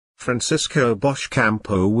Francisco Boix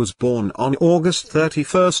Campo was born on August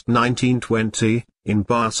 31, 1920, in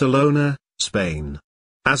Barcelona, Spain.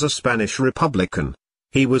 As a Spanish Republican,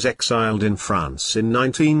 he was exiled in France in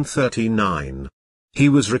 1939. He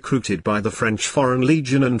was recruited by the French Foreign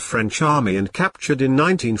Legion and French Army and captured in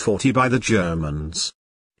 1940 by the Germans.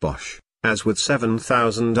 Boix, as with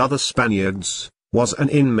 7,000 other Spaniards, was an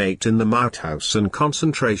inmate in the Mauthausen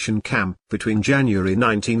concentration camp between January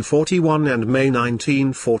 1941 and May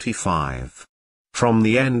 1945. From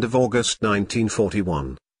the end of August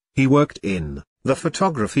 1941, he worked in the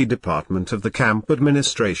photography department of the camp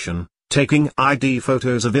administration, taking ID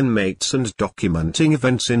photos of inmates and documenting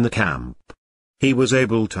events in the camp. He was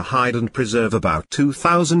able to hide and preserve about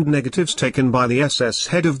 2,000 negatives taken by the SS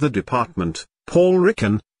head of the department, Paul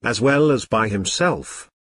Ricken, as well as by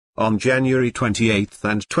himself. On January 28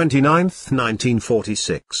 and 29,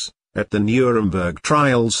 1946, at the Nuremberg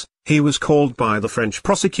trials, he was called by the French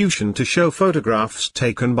prosecution to show photographs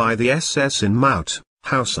taken by the SS in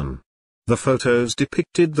Mauthausen. The photos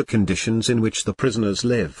depicted the conditions in which the prisoners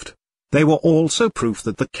lived. They were also proof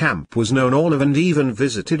that the camp was known of and even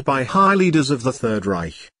visited by high leaders of the Third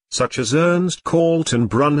Reich, such as Ernst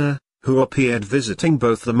Kaltenbrunner, who appeared visiting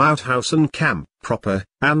both the Mauthausen camp proper,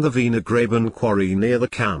 and the Wiener Graben quarry near the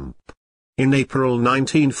camp. In April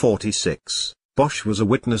 1946, Boix was a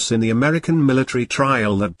witness in the American military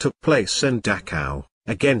trial that took place in Dachau,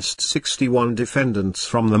 against 61 defendants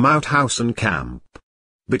from the Mauthausen camp.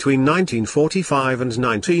 Between 1945 and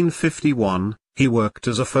 1951, he worked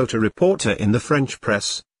as a photo reporter in the French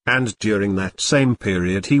press, and during that same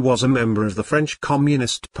period he was a member of the French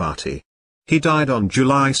Communist Party. He died on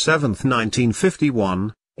July 7,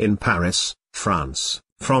 1951, in Paris, France,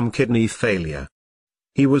 from kidney failure.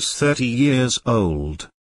 He was 30 years old.